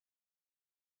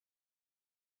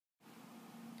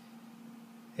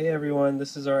Hey everyone,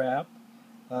 this is our app.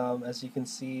 As you can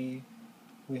see,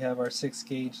 we have our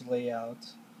 6-gauge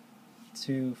layout.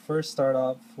 To first start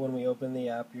off, when we open the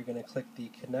app, you're going to click the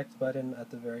connect button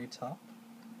at the very top,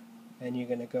 and you're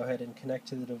going to go ahead and connect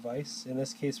to the device. In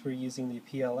this case, we're using the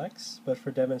PLX, but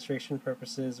for demonstration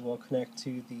purposes, we'll connect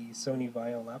to the Sony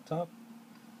Vaio laptop.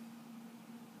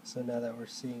 So now that we're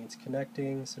seeing it's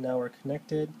connecting, so now we're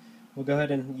connected. We'll go ahead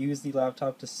and use the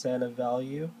laptop to send a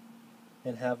value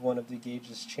and have one of the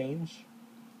gauges change.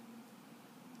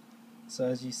 So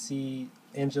as you see,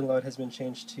 engine load has been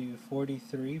changed to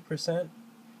 43%.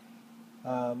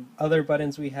 Other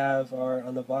buttons we have are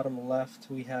on the bottom left.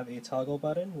 We have a toggle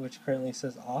button which currently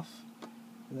says off.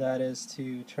 That is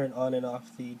to turn on and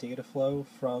off the data flow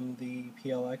from the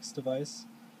PLX device.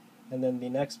 And then the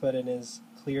next button is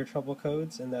clear trouble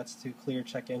codes, and that's to clear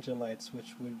check engine lights,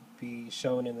 which would be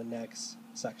shown in the next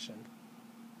section.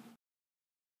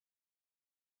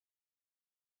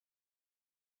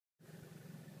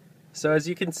 So as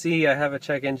you can see, I have a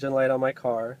check engine light on my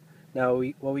car. Now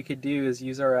what we could do is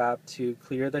use our app to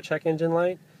clear the check engine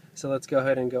light. So let's go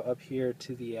ahead and go up here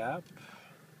to the app.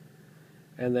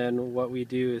 And then what we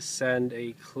do is send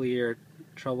a clear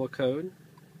trouble code.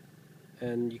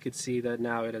 And you can see that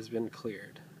now it has been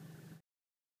cleared.